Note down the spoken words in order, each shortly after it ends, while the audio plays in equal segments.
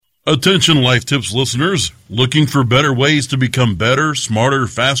Attention Life Tips listeners, looking for better ways to become better, smarter,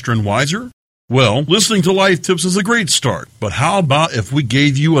 faster, and wiser? Well, listening to Life Tips is a great start, but how about if we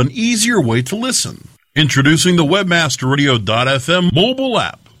gave you an easier way to listen? Introducing the WebmasterRadio.fm mobile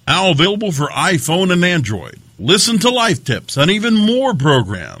app, now available for iPhone and Android. Listen to Life Tips and even more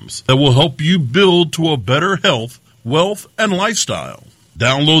programs that will help you build to a better health, wealth, and lifestyle.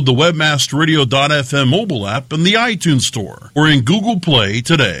 Download the WebmasterRadio.fm mobile app in the iTunes Store or in Google Play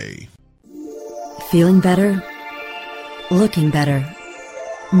today. Feeling better? Looking better?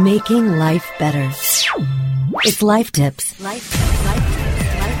 Making life better. It's Life Tips.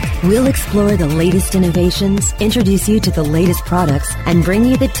 We'll explore the latest innovations, introduce you to the latest products, and bring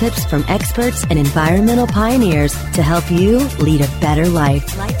you the tips from experts and environmental pioneers to help you lead a better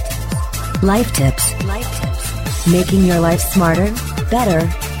life. Life Tips. Making your life smarter, better,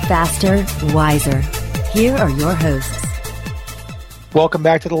 faster, wiser. Here are your hosts. Welcome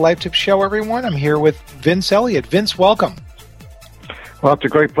back to the Life Tips Show, everyone. I'm here with Vince Elliott. Vince, welcome. Well, it's a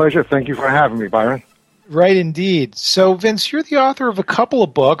great pleasure. Thank you for having me, Byron. Right, indeed. So, Vince, you're the author of a couple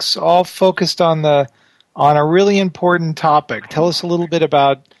of books, all focused on a really important topic. Tell us a little bit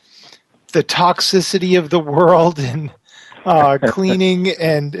about the toxicity of the world and cleaning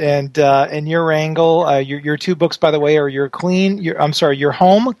and your angle. Your two books, by the way, are Your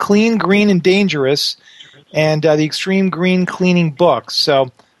Home, Clean, Green, and Dangerous, and the Extreme Green Cleaning books.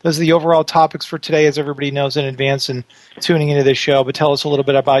 So those are the overall topics for today, as everybody knows in advance and tuning into this show. But tell us a little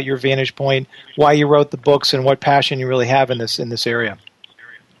bit about your vantage point, why you wrote the books, and what passion you really have in this area.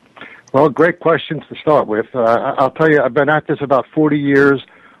 Well, great questions to start with. I'll tell you, I've been at this about 40 years,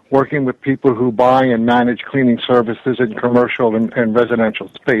 working with people who buy and manage cleaning services in commercial and residential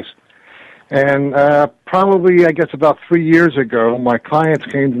space. And probably, I guess, about 3 years ago, my clients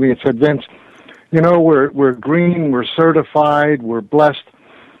came to me and said, Vince, you know, we're green, we're certified, we're blessed,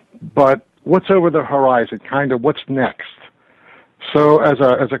 but what's over the horizon? Kind of what's next? So as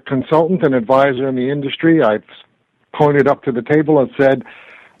a consultant and advisor in the industry, I've pointed up to the table and said,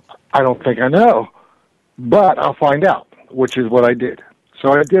 I don't think I know, but I'll find out, which is what I did.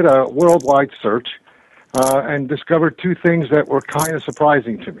 So I did a worldwide search and discovered two things that were kind of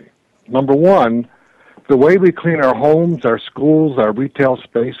surprising to me. Number one, the way we clean our homes, our schools, our retail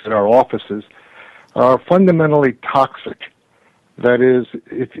space, and our offices are fundamentally toxic. That is,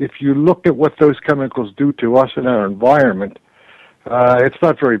 if you look at what those chemicals do to us and our environment, it's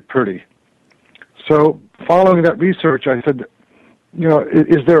not very pretty. So following that research, I said, you know,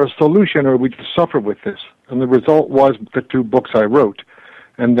 is there a solution, or we just suffer with this? And the result was the two books I wrote.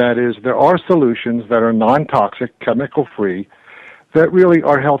 And that is, there are solutions that are non-toxic, chemical-free, that really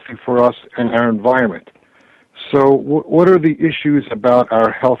are healthy for us and our environment. So what are the issues about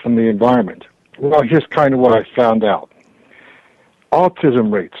our health and the environment? Well, here's kind of what I found out.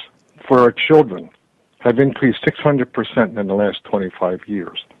 Autism rates for our children have increased 600% in the last 25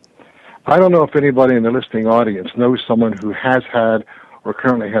 years. I don't know if anybody in the listening audience knows someone who has had or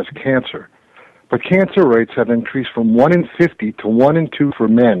currently has cancer. But cancer rates have increased from 1 in 50 to 1 in 2 for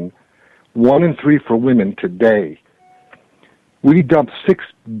men, 1 in 3 for women today. We dump 6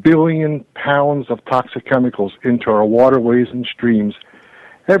 billion pounds of toxic chemicals into our waterways and streams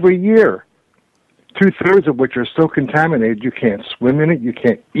every year, 2/3 of which are so contaminated you can't swim in it, you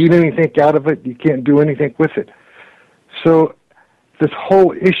can't eat anything out of it, you can't do anything with it. So this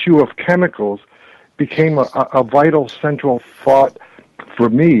whole issue of chemicals became a vital central thought for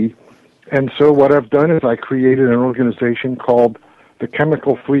me. And so what I've done is I created an organization called the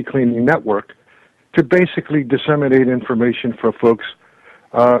Chemical Free Cleaning Network to basically disseminate information for folks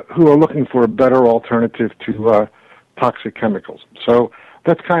who are looking for a better alternative to toxic chemicals. So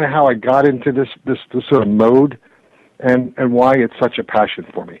that's kind of how I got into this sort of mode and why it's such a passion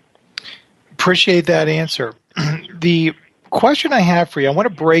for me. Appreciate that answer. The question I have for you, I want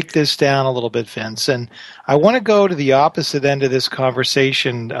to break this down a little bit, Vince, and I want to go to the opposite end of this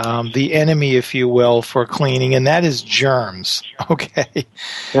conversation, the enemy, if you will, for cleaning, and that is germs. Okay,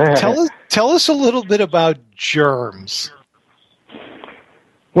 tell us a little bit about germs.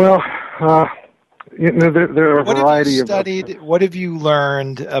 Well, there are a variety of. What have you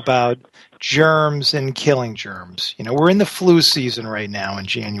learned about germs and killing germs? You know, we're in the flu season right now in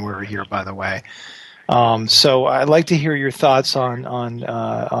January here, by the way. So I'd like to hear your thoughts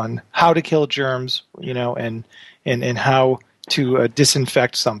on how to kill germs, you know, and how to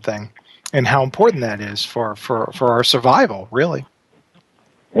disinfect something, and how important that is for our survival, really.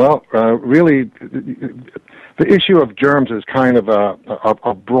 Well, really, the issue of germs is kind of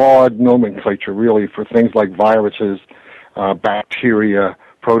a broad nomenclature, really, for things like viruses, bacteria,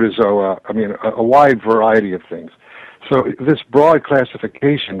 protozoa. I mean, a wide variety of things. So this broad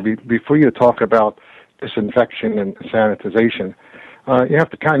classification, before you talk about disinfection and sanitization, you have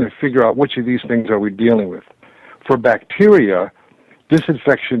to kind of figure out which of these things are we dealing with. For bacteria,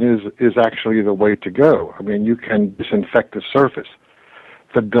 disinfection is actually the way to go. I mean, you can disinfect the surface.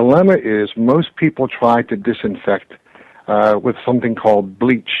 The dilemma is most people try to disinfect with something called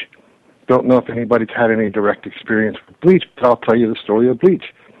bleach. Don't know if anybody's had any direct experience with bleach, but I'll tell you the story of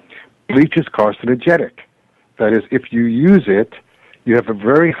bleach. Bleach is carcinogenic. That is, if you use it, you have a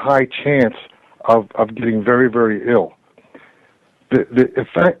very high chance of getting very, very ill.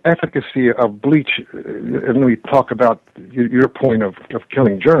 The efficacy of bleach, and we talk about your point of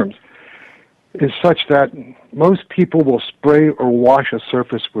killing germs, is such that most people will spray or wash a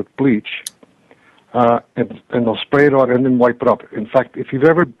surface with bleach, and they'll spray it on and then wipe it up. In fact, if you've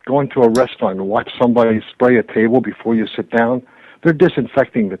ever gone to a restaurant and watched somebody spray a table before you sit down, they're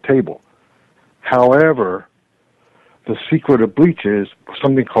disinfecting the table. However, the secret of bleach is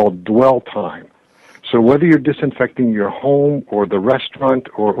something called dwell time. So whether you're disinfecting your home or the restaurant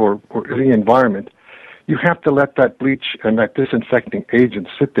or any environment, you have to let that bleach and that disinfecting agent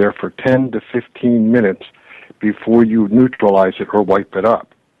sit there for 10 to 15 minutes before you neutralize it or wipe it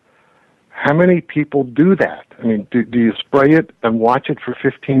up. How many people do that? I mean, do you spray it and watch it for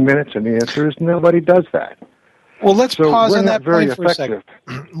 15 minutes? And the answer is nobody does that. Well, let's pause on that point for effective.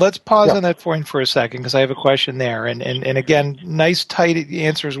 a second. Let's pause on that point for a second because I have a question there. And again, nice, tight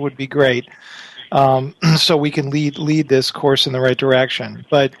answers would be great. So we can lead this course in the right direction.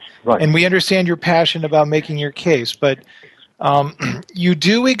 But and we understand your passion about making your case, but you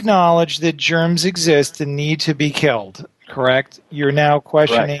do acknowledge that germs exist and need to be killed, correct? You're now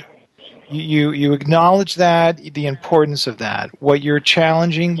questioning. You acknowledge that, the importance of that. What you're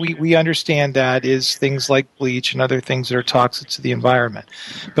challenging, we understand that, is things like bleach and other things that are toxic to the environment.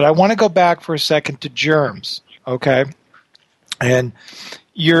 But I want to go back for a second to germs, okay? And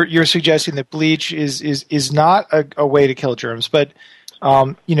you're suggesting that bleach is not a way to kill germs, but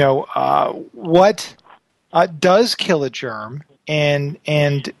what does kill a germ and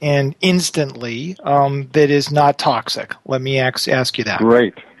instantly that is not toxic? Let me ask you that.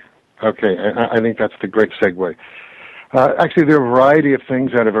 Great. Okay, I think that's the great segue. Actually, there are a variety of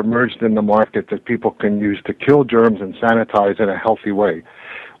things that have emerged in the market that people can use to kill germs and sanitize in a healthy way.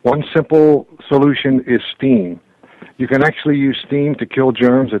 One simple solution is steam. You can actually use steam to kill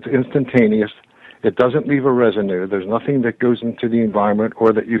germs. It's instantaneous. It doesn't leave a residue. There's nothing that goes into the environment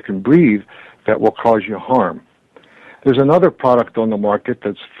or that you can breathe that will cause you harm. There's another product on the market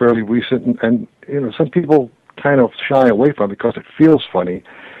that's fairly recent, and some people kind of shy away from it because it feels funny,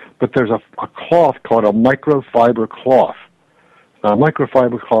 but there's a cloth called a microfiber cloth. Now, a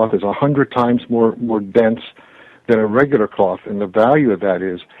microfiber cloth is 100 times more dense than a regular cloth, and the value of that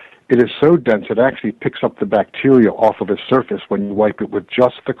is it is so dense it actually picks up the bacteria off of a surface when you wipe it with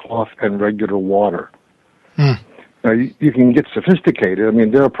just the cloth and regular water. Now, you can get sophisticated. I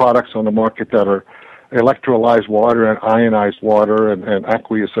mean, there are products on the market that are electrolyzed water and ionized water and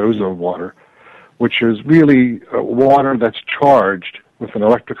aqueous ozone water, which is really water that's charged with an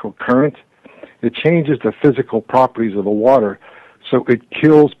electrical current. It changes the physical properties of the water, so it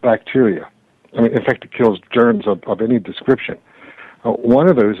kills bacteria. I mean, in fact, it kills germs of any description. One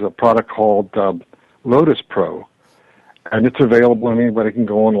of those is a product called Lotus Pro, and it's available, and anybody can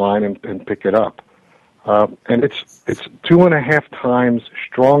go online and pick it up. And it's 2.5 times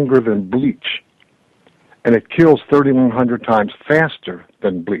stronger than bleach, and it kills 3,100 times faster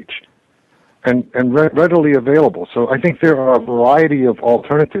than bleach, and readily available. So I think there are a variety of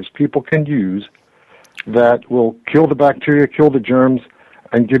alternatives people can use that will kill the bacteria, kill the germs,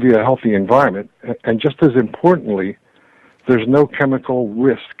 and give you a healthy environment. And just as importantly, there's no chemical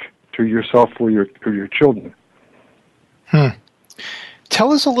risk to yourself or your children.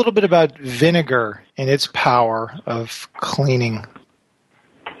 Tell us a little bit about vinegar and its power of cleaning.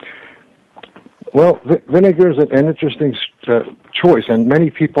 Well, vinegar is an interesting choice, and many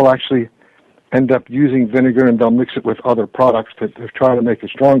people actually end up using vinegar and they'll mix it with other products to try to make it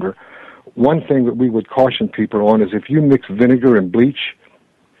stronger. One thing that we would caution people on is if you mix vinegar and bleach,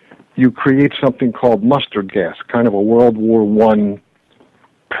 you create something called mustard gas, kind of a World War I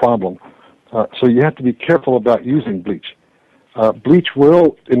problem. So you have to be careful about using bleach. Bleach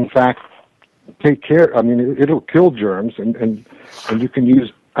will, in fact, take care. I mean, it'll kill germs, and you can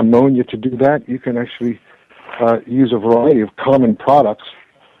use ammonia to do that. You can actually use a variety of common products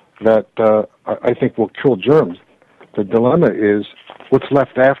that I think will kill germs. The dilemma is what's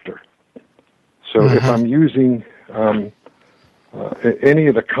left after. So if I'm using any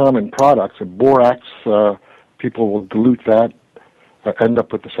of the common products, borax, people will dilute that, end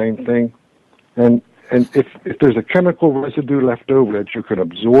up with the same thing. And And if there's a chemical residue left over that you can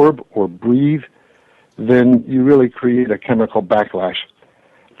absorb or breathe, then you really create a chemical backlash.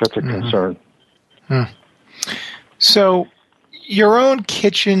 That's a concern. So your own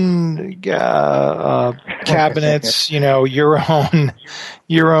kitchen cabinets, your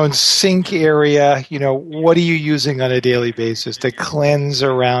own sink area, what are you using on a daily basis to cleanse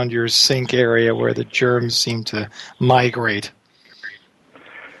around your sink area where the germs seem to migrate?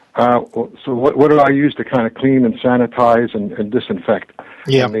 So what do I use to kind of clean and sanitize and disinfect?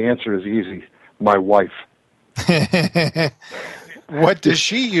 Yeah. And the answer is easy. My wife. What does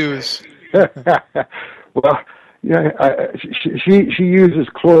she use? Well, she uses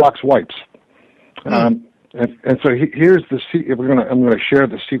Clorox wipes. And so here's the I'm going to share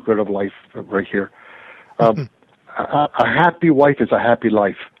the secret of life right here. A happy wife is a happy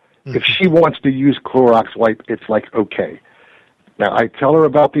life. If she wants to use Clorox wipe, it's like okay. Now, I tell her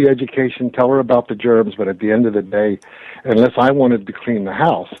about the education, tell her about the germs, but at the end of the day, unless I wanted to clean the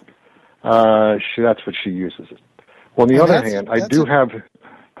house, that's what she uses. Well, on the other hand, I do have...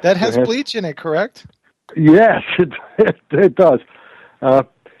 That has bleach in it, correct? Yes, it does. The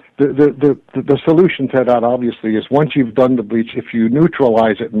solution to that, obviously, is once you've done the bleach, if you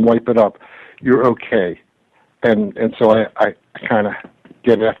neutralize it and wipe it up, you're okay. And so I kind of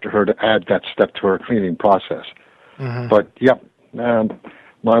get after her to add that step to her cleaning process. But, yep.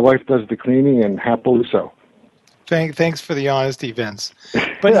 My wife does the cleaning, and happily so. Thanks for the honesty, Vince.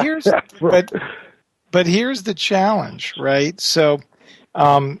 But here's but here's the challenge, right? So,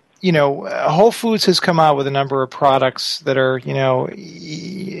 Whole Foods has come out with a number of products that are,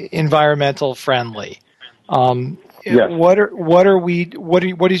 environmental friendly. Yes.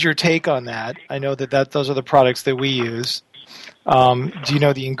 What is your take on that? I know that those are the products that we use. Do you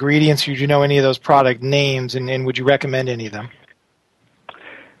know the ingredients? Do you know any of those product names, and would you recommend any of them?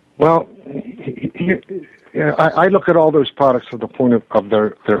 Well, I look at all those products from the point of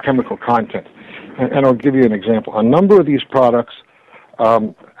their chemical content, and I'll give you an example. A number of these products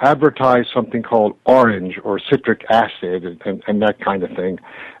advertise something called orange or citric acid and that kind of thing,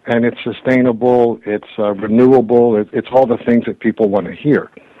 and it's sustainable, it's renewable, it's all the things that people want to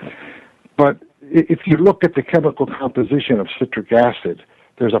hear. But if you look at the chemical composition of citric acid,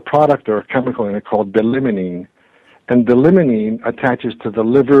 there's a product or a chemical in it called d-limonene. And d-limonene attaches to the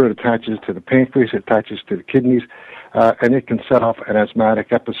liver, it attaches to the pancreas, it attaches to the kidneys, and it can set off an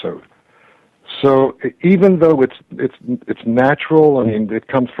asthmatic episode. So even though it's natural, I mean, it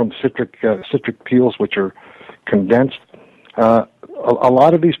comes from citric peels, which are condensed. A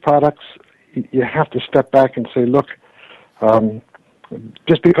lot of these products, you have to step back and say, look,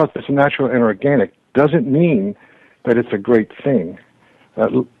 just because it's natural and organic doesn't mean that it's a great thing.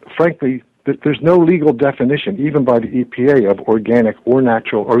 Frankly, there's no legal definition, even by the EPA, of organic or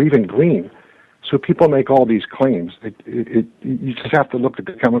natural or even green. So people make all these claims. You just have to look at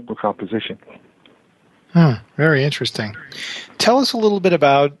the chemical composition. Very interesting. Tell us a little bit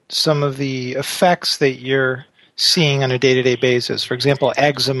about some of the effects that you're seeing on a day-to-day basis. For example,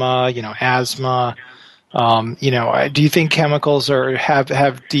 eczema, asthma. Do you think chemicals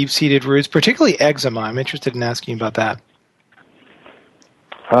have deep-seated roots, particularly eczema? I'm interested in asking about that.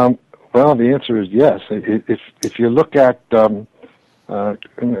 Well, the answer is yes. If you look at, let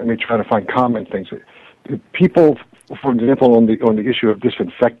me try to find common things. People, for example, on the issue of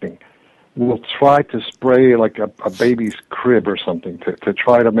disinfecting, will try to spray like a baby's crib or something to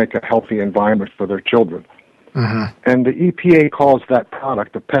try to make a healthy environment for their children. And the EPA calls that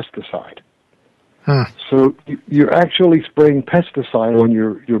product a pesticide. So you're actually spraying pesticide on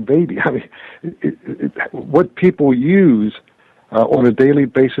your baby. I mean, what people use on a daily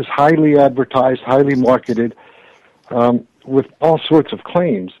basis, highly advertised, highly marketed, with all sorts of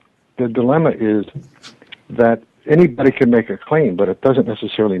claims. The dilemma is that anybody can make a claim, but it doesn't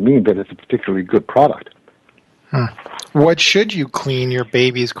necessarily mean that it's a particularly good product. What should you clean your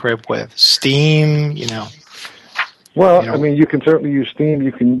baby's crib with? Steam, Well, I mean, you can certainly use steam.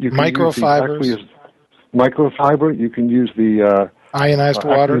 You can microfibers. Microfiber. You can use the ionized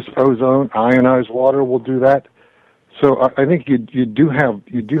water. Ozone, ionized water will do that. So I think you do have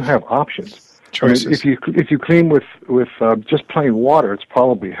options. Choices. I mean, if you clean with just plain water, it's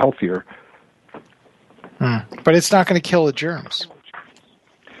probably healthier. But it's not going to kill the germs.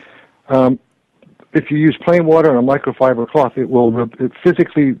 If you use plain water and a microfiber cloth, it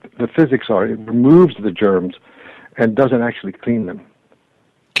removes the germs and doesn't actually clean them.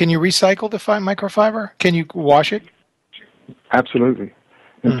 Can you recycle the microfiber? Can you wash it? Absolutely.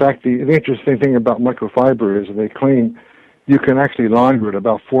 In fact, the interesting thing about microfiber is they claim you can actually launder it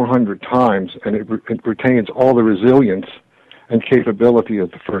about 400 times, and it retains all the resilience and capability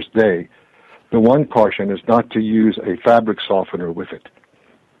of the first day. The one caution is not to use a fabric softener with it.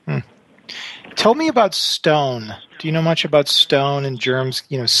 Tell me about stone. Do you know much about stone and germs,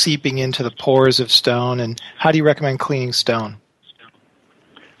 seeping into the pores of stone? And how do you recommend cleaning stone?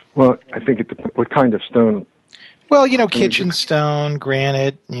 Well, I think it depends what kind of stone. Well, kitchen stone,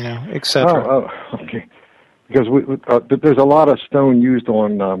 granite, etc. Oh, okay. Because there's a lot of stone used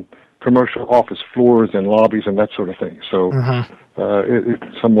on commercial office floors and lobbies and that sort of thing. So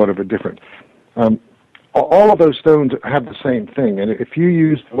it's somewhat of a different. All of those stones have the same thing, and if you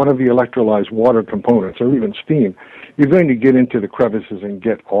use one of the electrolyzed water components or even steam, you're going to get into the crevices and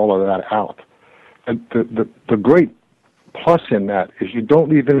get all of that out. And the great plus in that is you don't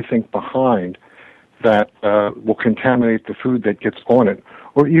leave anything behind that will contaminate the food that gets on it,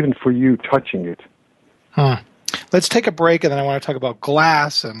 or even for you touching it. Let's take a break, and then I want to talk about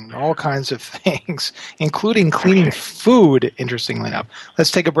glass and all kinds of things, including cleaning food, interestingly enough.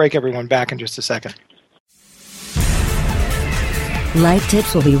 Let's take a break, everyone. Back in just a second. Life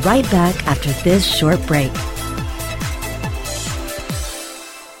Tips will be right back after this short break.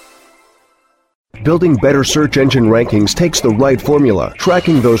 Building better search engine rankings takes the right formula.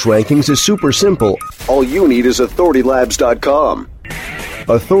 Tracking those rankings is super simple. All you need is authoritylabs.com.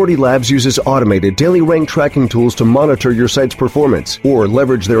 Authority Labs uses automated daily rank tracking tools to monitor your site's performance or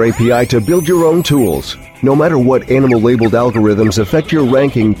leverage their API to build your own tools. No matter what animal-labeled algorithms affect your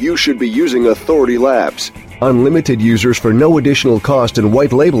ranking, you should be using Authority Labs. Unlimited users for no additional cost and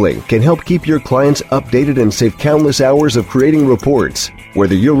white labeling can help keep your clients updated and save countless hours of creating reports.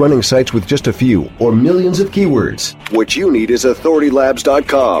 Whether you're running sites with just a few or millions of keywords, what you need is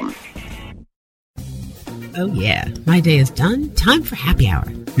authoritylabs.com. Oh yeah, my day is done. Time for happy hour.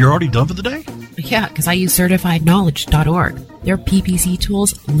 You're already done for the day? Yeah, because I use CertifiedKnowledge.org. Their PPC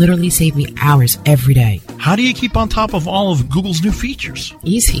tools literally save me hours every day. How do you keep on top of all of Google's new features?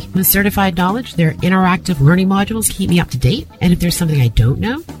 Easy. With Certified Knowledge, their interactive learning modules keep me up to date. And if there's something I don't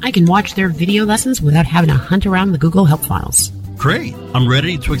know, I can watch their video lessons without having to hunt around the Google Help files. Great. I'm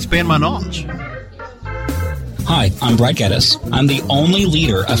ready to expand my knowledge. Hi, I'm Brett Geddes. I'm the only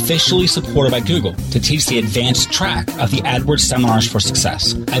leader officially supported by Google to teach the advanced track of the AdWords Seminars for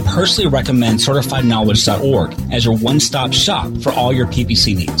Success. I personally recommend CertifiedKnowledge.org as your one-stop shop for all your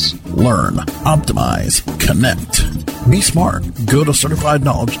PPC needs. Learn, optimize, connect. Be smart. Go to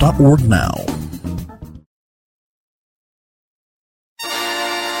CertifiedKnowledge.org now.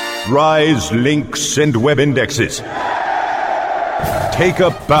 Rise links and web indexes. Take a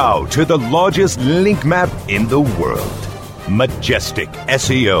bow to the largest link map in the world. Majestic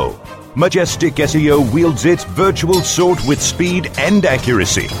SEO. Majestic SEO wields its virtual sword with speed and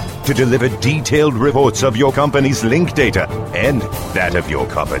accuracy to deliver detailed reports of your company's link data and that of your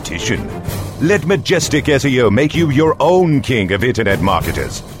competition. Let Majestic SEO make you your own king of internet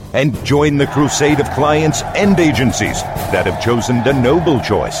marketers and join the crusade of clients and agencies that have chosen the noble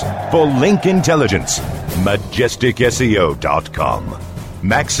choice for link intelligence. MajesticSEO.com.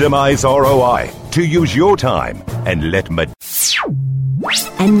 Maximize ROI to use your time and let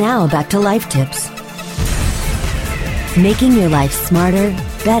And now back to Life Tips. Making your life smarter,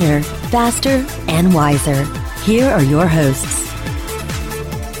 better, faster, and wiser. Here are your hosts.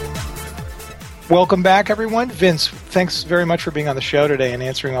 Welcome back, everyone. Vince, thanks very much for being on the show today and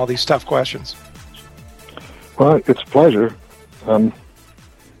answering all these tough questions. Well, it's a pleasure.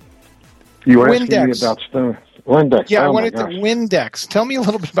 You were asking me Windex. about stone. Windex. Yeah, I Oh, my wanted to gosh. Windex. Tell me a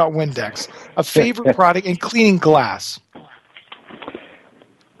little bit about Windex, a favorite product in cleaning glass.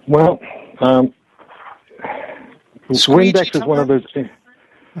 Well, Squeegee, Windex is one of those things.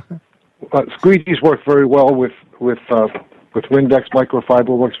 Squeegees work very well with Windex.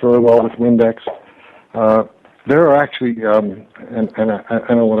 Microfiber works very well with Windex. There are actually, and I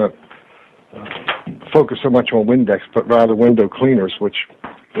don't want to focus so much on Windex, but rather window cleaners, which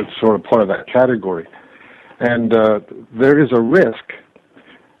is sort of part of that category. And there is a risk,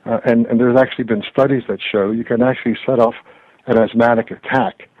 and there's actually been studies that show you can actually set off an asthmatic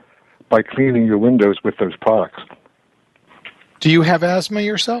attack by cleaning your windows with those products. Do you have asthma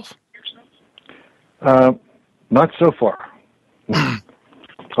yourself? Not so far.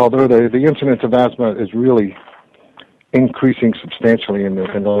 Although the incidence of asthma is really increasing substantially in the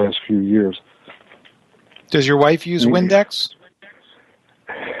last few years. Does your wife use Windex?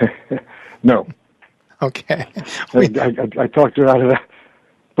 No. Okay. I talked her out of that.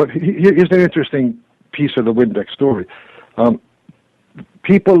 But here's an interesting piece of the Windex story.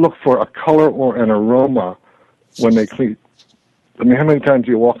 People look for a color or an aroma when they clean. I mean, how many times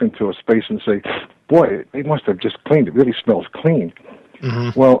do you walk into a space and say, boy, they must have just cleaned. It really smells clean.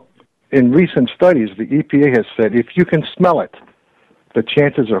 Mm-hmm. Well, in recent studies, the EPA has said if you can smell it, the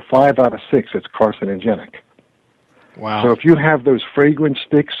chances are 5 out of 6 it's carcinogenic. Wow. So if you have those fragrance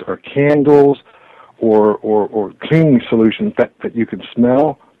sticks or candles or cleaning solutions that you can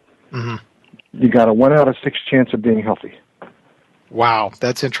smell, you got a 1 out of 6 chance of being healthy. Wow,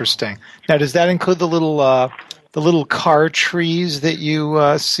 that's interesting. Now, does that include the little car trees that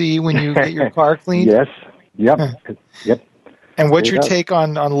you see when you get your car cleaned? Yes. Yep. Yep. And what's your take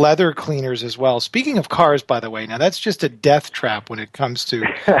on leather cleaners as well? Speaking of cars, by the way, now that's just a death trap when it comes to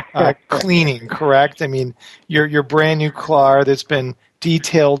cleaning, correct? I mean, your brand new car that's been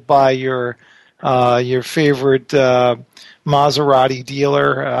detailed by your favorite Maserati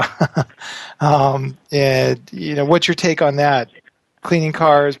dealer, and what's your take on that? Cleaning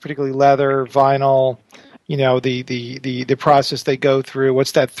cars, particularly leather, vinyl, the process they go through.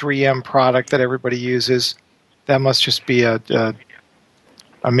 What's that 3M product that everybody uses? That must just be a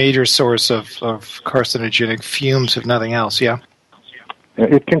major source of carcinogenic fumes, if nothing else, yeah?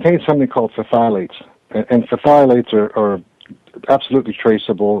 It contains something called phthalates, and phthalates are absolutely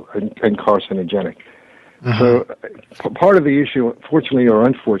traceable and carcinogenic. So part of the issue, fortunately or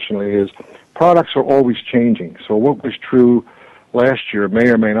unfortunately, is products are always changing. So what was true last year may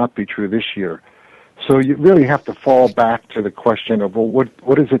or may not be true this year. So you really have to fall back to the question of, well,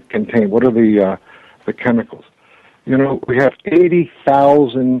 what does it contain? What are the chemicals? We have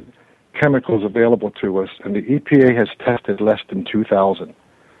 80,000 chemicals available to us, and the EPA has tested less than 2,000.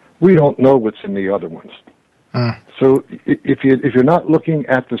 We don't know what's in the other ones. So if you're not looking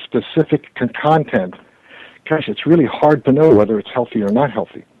at the specific content, gosh, it's really hard to know whether it's healthy or not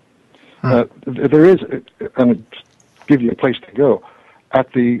healthy. There is, and give you a place to go,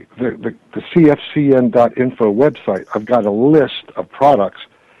 at the CFCN.info website, I've got a list of products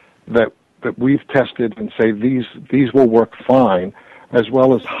that we've tested and say these will work fine, as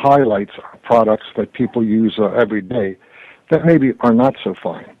well as highlights products that people use every day that maybe are not so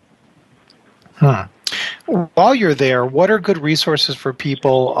fine. While you're there, what are good resources for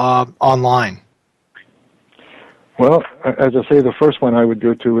people online? Well, as I say, the first one I would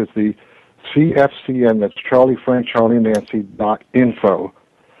go to is the CFCN, that's Charlie Frank Charlie Nancy .info,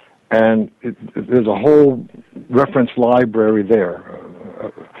 and there's a whole reference library there.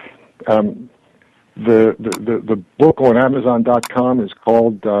 The book on Amazon.com is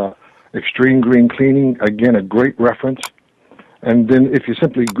called Extreme Green Cleaning. Again, a great reference. And then if you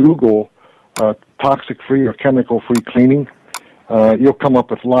simply Google toxic-free or chemical-free cleaning, you'll come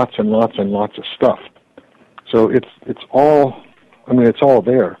up with lots and lots and lots of stuff. So it's all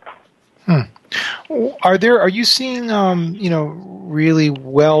there. Are you seeing really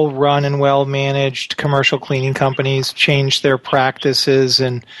well run and well managed commercial cleaning companies change their practices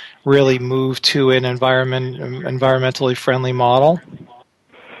and really move to an environmentally friendly model?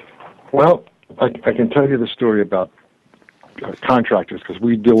 Well, I can tell you the story about contractors because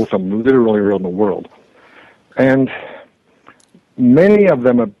we deal with them literally around the world, and many of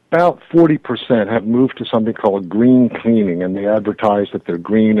them, about 40%, have moved to something called green cleaning, and they advertise that they're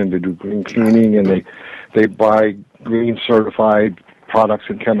green and they do green cleaning, and they buy green certified products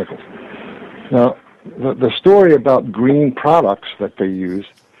and chemicals. Now, the story about green products that they use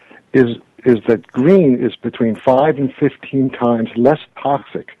is that green is between 5 and 15 times less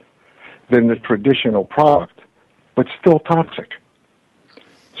toxic than the traditional product, but still toxic.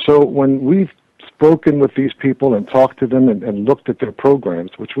 So when we've spoken with these people and talked to them and looked at their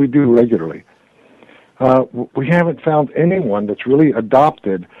programs, which we do regularly, we haven't found anyone that's really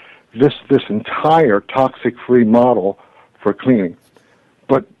adopted this entire toxic-free model for cleaning.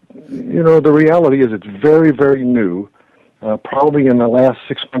 But, the reality is it's very, very new. Probably in the last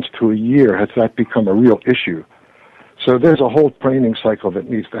 6 months to a year has that become a real issue. So there's a whole training cycle that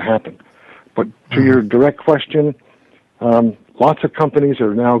needs to happen. But to your direct question, lots of companies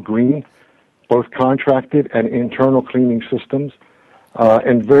are now green, both contracted and internal cleaning systems,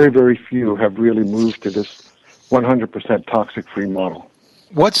 and very, very few have really moved to this 100% toxic-free model.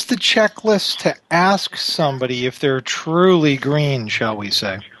 What's the checklist to ask somebody if they're truly green, shall we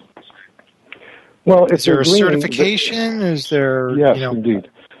say? Well, is there a certification? Is there? Yes, indeed.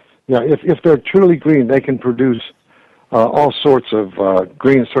 Yeah, if they're truly green, they can produce all sorts of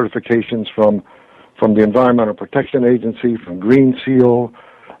green certifications from the Environmental Protection Agency, from Green Seal.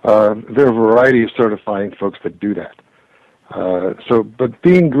 There are a variety of certifying folks that do that. But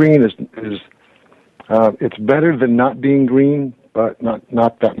being green is it's better than not being green, but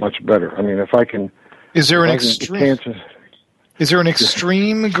not that much better. I mean, if I can. Is there an extreme? Is there an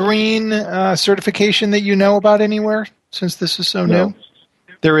extreme green certification that you know about anywhere? Since this is so new,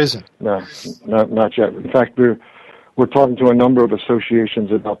 there isn't. No, not yet. In fact, we're talking to a number of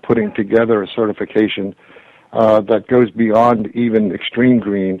associations about putting together a certification that goes beyond even extreme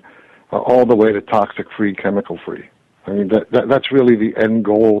green, all the way to toxic-free, chemical-free. I mean, that's really the end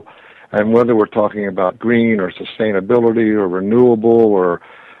goal. And whether we're talking about green or sustainability or renewable or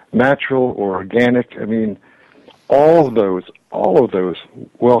natural or organic, I mean, all of those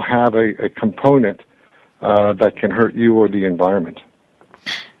will have a component that can hurt you or the environment.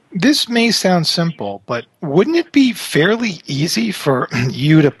 This may sound simple, but wouldn't it be fairly easy for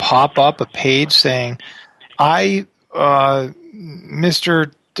you to pop up a page saying, I,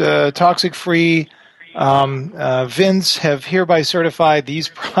 Mr. Toxic Free, Vince, have hereby certified these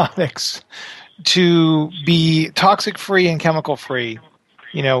products to be toxic free and chemical free.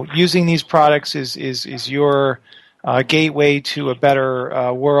 You know, using these products is your gateway to a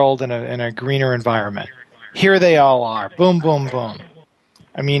better world and a greener environment. Here they all are. Boom, boom, boom.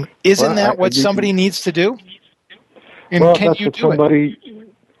 I mean, isn't that what somebody needs to do? And well, can that's you what do somebody. it?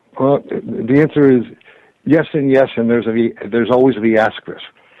 Well, the answer is yes and yes, and there's always the asterisk.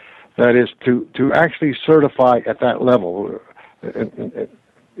 That is to actually certify at that level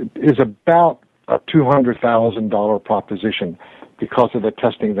is about a $200,000 proposition because of the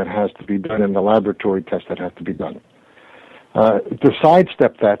testing that has to be done and the laboratory tests that have to be done. To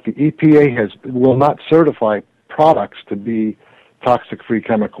sidestep that, the EPA will not certify products to be toxic-free,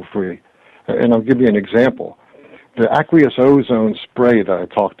 chemical-free. And I'll give you an example. The aqueous ozone spray that I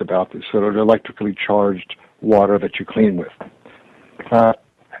talked about, is sort of electrically charged water that you clean with.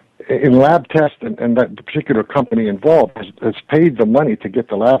 In lab tests, and that particular company involved has paid the money to get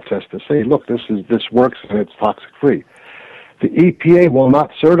the lab test to say, look, this works and it's toxic-free. The EPA will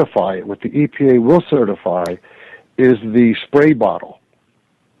not certify it. What the EPA will certify is the spray bottle.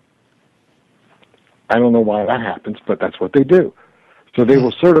 I don't know why that happens, but that's what they do. So they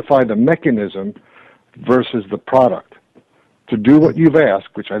will certify the mechanism versus the product. To do what you've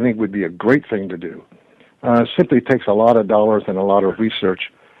asked, which I think would be a great thing to do, simply takes a lot of dollars and a lot of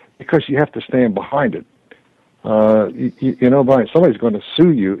research because you have to stand behind it. Brian, somebody's going to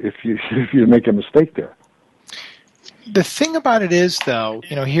sue you if you make a mistake there. The thing about it is, though,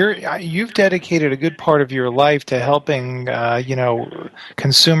 here you've dedicated a good part of your life to helping,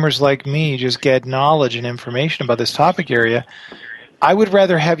 consumers like me just get knowledge and information about this topic area. I would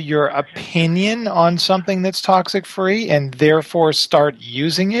rather have your opinion on something that's toxic-free and therefore start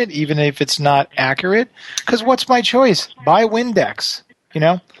using it, even if it's not accurate. Because what's my choice? Buy Windex,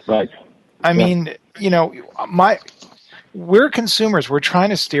 Right. I mean, we're consumers. We're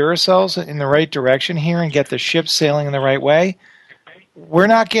trying to steer ourselves in the right direction here and get the ship sailing in the right way. We're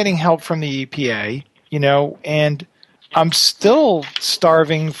not getting help from the EPA, and I'm still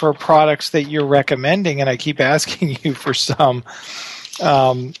starving for products that you're recommending, and I keep asking you for some.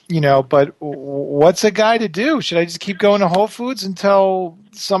 But what's a guy to do? Should I just keep going to Whole Foods until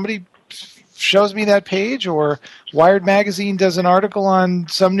somebody shows me that page, or Wired Magazine does an article on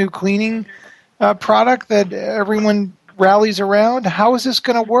some new cleaning product that everyone rallies around? How is this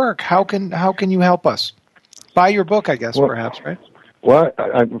going to work? How can you help us? Buy your book, I guess, perhaps, right? Well,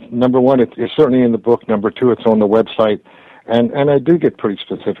 number one, it's certainly in the book. Number two, it's on the website. And I do get pretty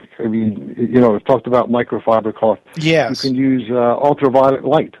specific. I mean, we've talked about microfiber cloth. Yes. You can use ultraviolet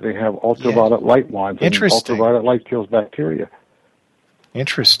light. They have ultraviolet light wands. Interesting. And ultraviolet light kills bacteria.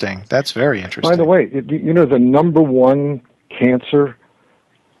 Interesting. That's very interesting. By the way, the number one cancer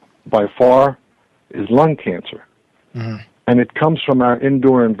by far is lung cancer. Mm-hmm. And it comes from our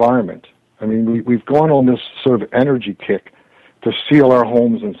indoor environment. I mean, we've gone on this sort of energy kick to seal our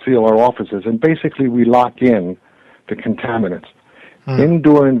homes and seal our offices, and basically we lock in the contaminants.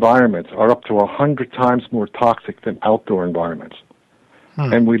 Indoor environments are up to 100 times more toxic than outdoor environments.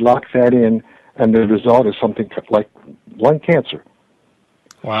 And we lock that in, and the result is something like lung cancer.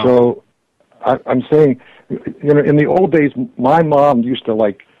 Wow. So I'm saying, in the old days, my mom used to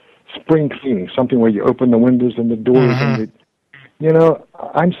like spring cleaning, something where you open the windows and the doors. Mm-hmm. And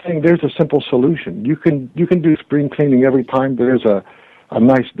I'm saying there's a simple solution. You can do spring cleaning every time there's a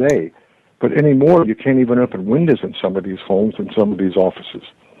nice day. But anymore, you can't even open windows in some of these homes and some of these offices.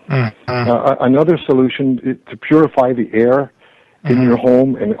 Mm-hmm. Another solution to purify the air in your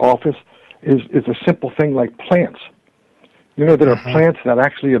home and office is a simple thing like plants. There are plants that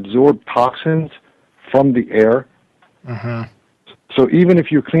actually absorb toxins from the air. Mm-hmm. So even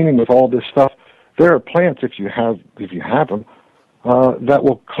if you're cleaning with all this stuff, there are plants, if you have them, that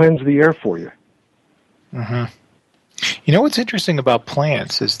will cleanse the air for you. Mm-hmm. What's interesting about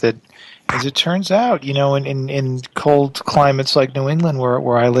plants is that, as it turns out, in cold climates like New England,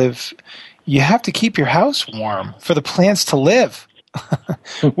 where I live, you have to keep your house warm for the plants to live,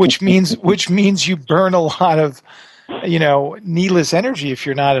 which means you burn a lot of, needless energy if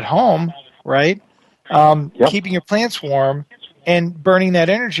you're not at home, right? keeping your plants warm, and burning that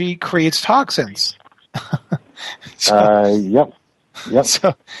energy creates toxins. Yep.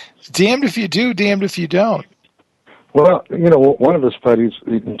 So, damned if you do, damned if you don't. Well, one of the studies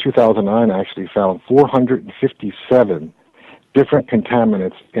in 2009 actually found 457 different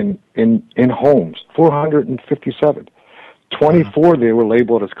contaminants in homes. 457. 24 they were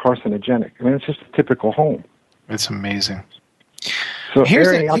labeled as carcinogenic. I mean, it's just a typical home. It's amazing. So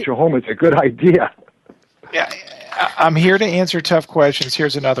airing out your home is a good idea. Yeah, I'm here to answer tough questions.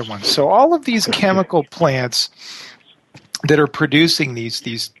 Here's another one. So all of these chemical plants that are producing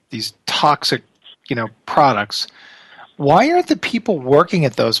these toxic, products, why aren't the people working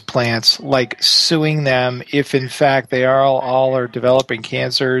at those plants suing them if in fact they all are developing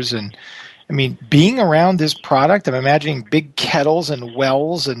cancers? And I mean, being around this product, I'm imagining big kettles and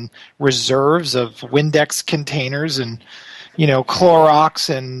wells and reserves of Windex containers and Clorox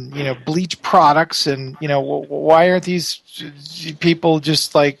and bleach products, and why aren't these people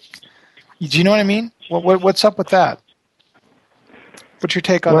just do you know what I mean? What's up with that? What's your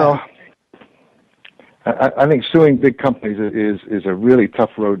take on that? I think suing big companies is a really tough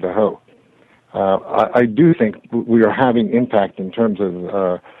road to hoe. I do think we are having impact in terms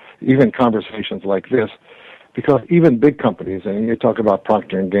of even conversations like this, because even big companies, and you talk about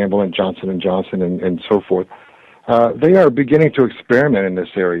Procter & Gamble and Johnson & Johnson and so forth, they are beginning to experiment in this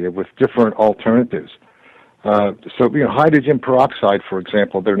area with different alternatives. So hydrogen peroxide, for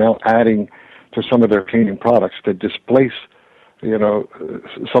example, they're now adding to some of their cleaning products to displace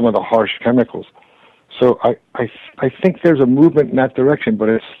some of the harsh chemicals. So I think there's a movement in that direction, but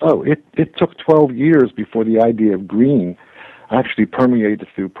it's slow. It took 12 years before the idea of green actually permeated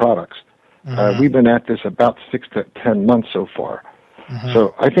through products. We've been at this about 6 to 10 months so far.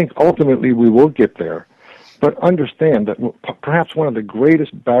 So I think ultimately we will get there. But understand that perhaps one of the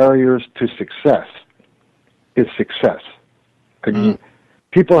greatest barriers to success is success. I mean,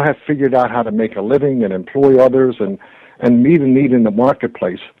 people have figured out how to make a living and employ others and meet a need in the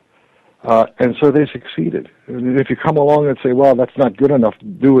marketplace. And so they succeeded. And if you come along and say, well, that's not good enough,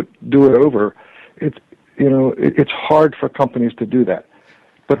 do it over, it's hard for companies to do that.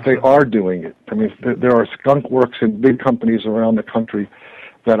 But they are doing it. I mean, there are skunk works in big companies around the country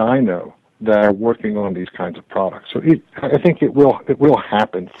that I know that are working on these kinds of products. So I think it will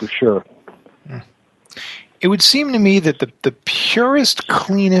happen for sure. It would seem to me that the purest,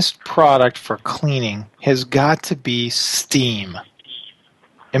 cleanest product for cleaning has got to be steam.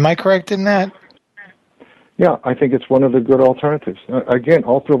 Am I correct in that? Yeah, I think it's one of the good alternatives. Again,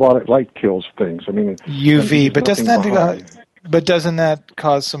 ultraviolet light kills things. I mean, UV, but doesn't that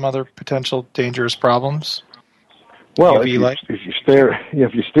cause some other potential dangerous problems? Well, if you stare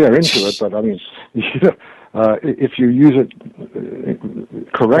into it, but I mean, if you use it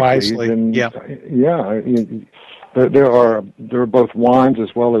correctly, wisely, then there are both wands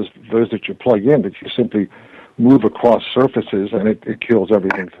as well as those that you plug in that you simply move across surfaces, and it kills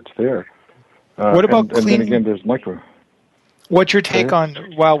everything that's there. What about cleaning? And then again, there's micro. What's your take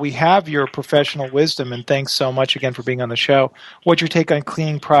on, while we have your professional wisdom, and thanks so much again for being on the show, what's your take on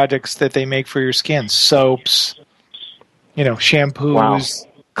cleaning products that they make for your skin? Soaps, shampoos,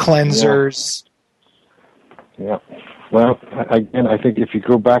 cleansers. Yeah. Well, again, I think if you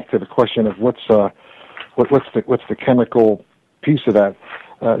go back to the question of what's the chemical piece of that,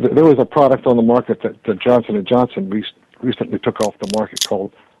 there was a product on the market that Johnson & Johnson recently took off the market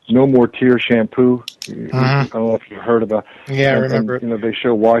called No More Tears shampoo. I don't know if you heard about it. Yeah, I remember it. They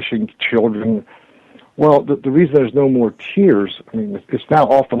show washing children. Well, the reason there's no more tears, I mean, it's now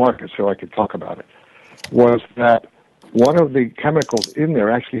off the market, so I could talk about it, was that one of the chemicals in there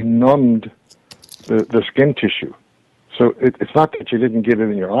actually numbed the skin tissue. So it's not that you didn't get it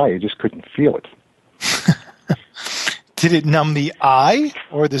in your eye, you just couldn't feel it. Did it numb the eye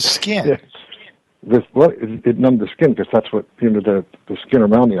or the skin? Yeah. It numbed the skin because that's what, the skin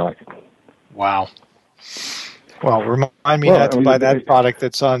around the eye. Wow. Well, remind me not to buy that product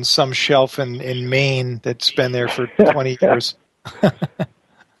that's on some shelf in Maine that's been there for 20 years.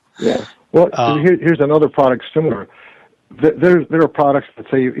 Yeah. Well, here's another product similar. There are products that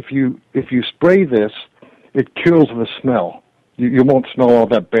say if you spray this, it kills the smell. You won't smell all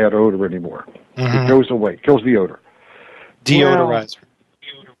that bad odor anymore. It goes away, kills the odor. Deodorizer.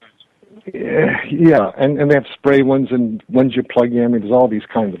 Yeah, and they have spray ones and ones you plug in. I mean, there's all these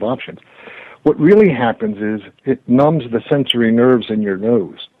kinds of options. What really happens is it numbs the sensory nerves in your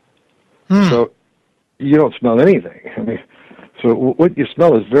nose. So you don't smell anything. I mean, so what you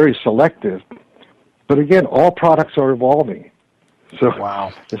smell is very selective. But again, all products are evolving. So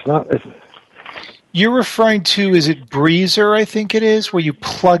it's not... You're referring to, is it Breezer, I think it is, where you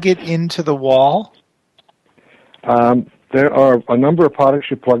plug it into the wall? There are a number of products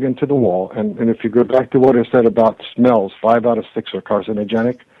you plug into the wall, and if you go back to what I said about smells, 5 out of 6 are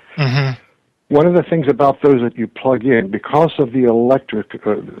carcinogenic. Mm-hmm. One of the things about those that you plug in, because of the electric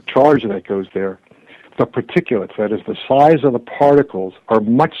charge that goes there, the particulates, that is, the size of the particles, are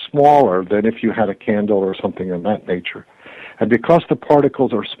much smaller than if you had a candle or something of that nature. And because the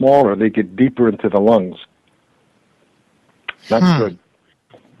particles are smaller, they get deeper into the lungs. That's good.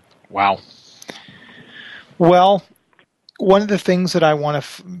 Wow. Well, one of the things that I want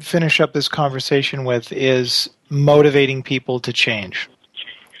to finish up this conversation with is motivating people to change.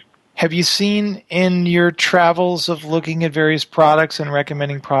 Have you seen in your travels of looking at various products and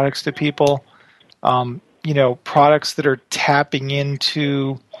recommending products to people, products that are tapping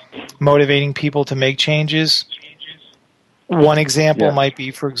into motivating people to make changes? One example might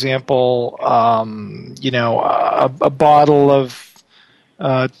be, for example, a bottle of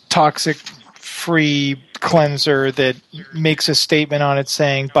toxic-free cleanser that makes a statement on it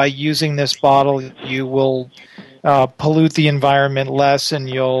saying, by using this bottle, you will pollute the environment less and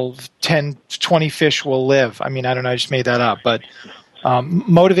 20 fish will live. I mean, I don't know, I just made that up. But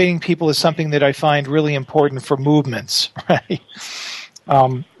motivating people is something that I find really important for movements, right?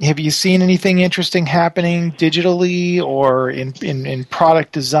 Have you seen anything interesting happening digitally or in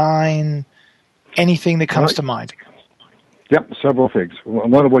product design? Anything that comes to mind? Yep, several things.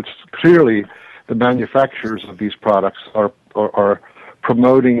 One of which, clearly, the manufacturers of these products are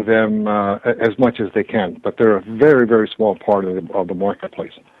promoting them as much as they can, but they're a very, very small part of the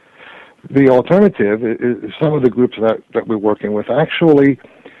marketplace. The alternative is some of the groups that we're working with actually,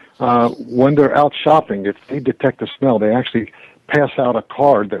 when they're out shopping, if they detect a smell, they actually pass out a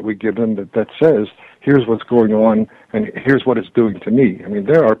card that we give them that says, here's what's going on and here's what it's doing to me. I mean,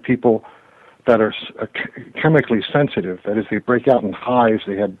 there are people that are chemically sensitive. That is, they break out in hives,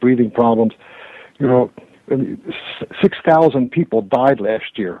 they have breathing problems. 6,000 people died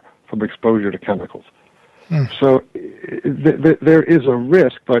last year from exposure to chemicals. So there is a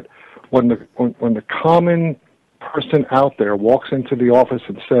risk, but when the common person out there walks into the office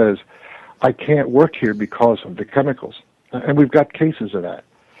and says, I can't work here because of the chemicals, and we've got cases of that,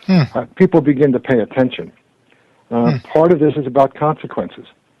 people begin to pay attention. Part of this is about consequences.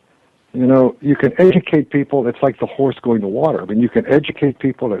 You can educate people. It's like the horse going to water. I mean, you can educate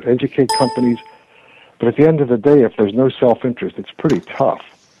people and educate companies, but at the end of the day, if there's no self-interest, it's pretty tough.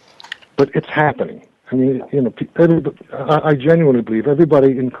 But it's happening. I mean, I genuinely believe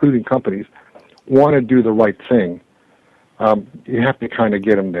everybody, including companies, want to do the right thing. You have to kind of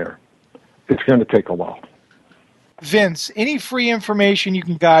get them there. It's going to take a while. Vince, any free information you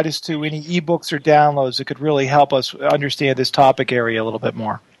can guide us to, any ebooks or downloads that could really help us understand this topic area a little bit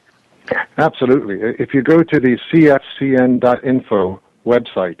more? Absolutely. If you go to the cfcn.info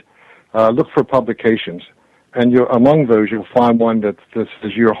website, look for publications, and among those you'll find one that says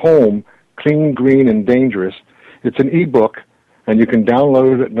Your Home, Clean, Green, and Dangerous. It's an ebook, and you can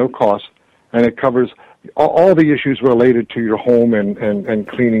download it at no cost, and it covers all the issues related to your home and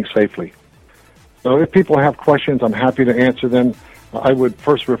cleaning safely. So if people have questions, I'm happy to answer them. I would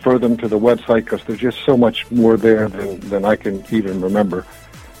first refer them to the website because there's just so much more there than I can even remember.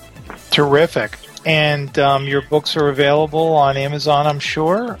 Terrific. And your books are available on Amazon, I'm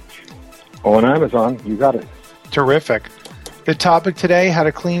sure? On Amazon, you got it. Terrific. The topic today, how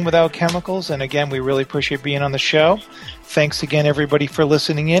to clean without chemicals. And again, we really appreciate being on the show. Thanks again, everybody, for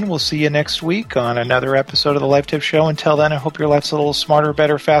listening in. We'll see you next week on another episode of the Life Tip Show. Until then, I hope your life's a little smarter,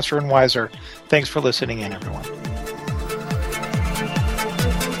 better, faster, and wiser. Thanks for listening in, everyone.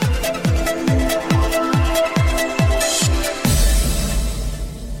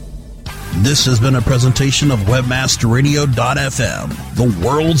 This has been a presentation of WebmasterRadio.fm, the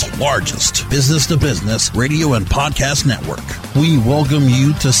world's largest business-to-business radio and podcast network. We welcome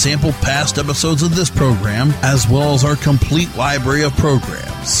you to sample past episodes of this program, as well as our complete library of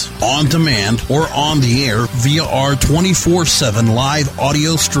programs, on demand or on the air via our 24/7 live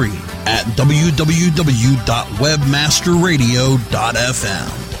audio stream at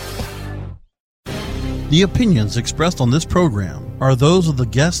www.webmasterradio.fm. The opinions expressed on this program are those of the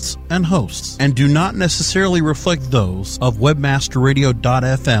guests and hosts and do not necessarily reflect those of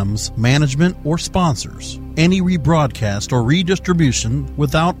WebmasterRadio.fm's management or sponsors. Any rebroadcast or redistribution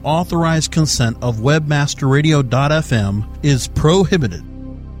without authorized consent of WebmasterRadio.fm is prohibited.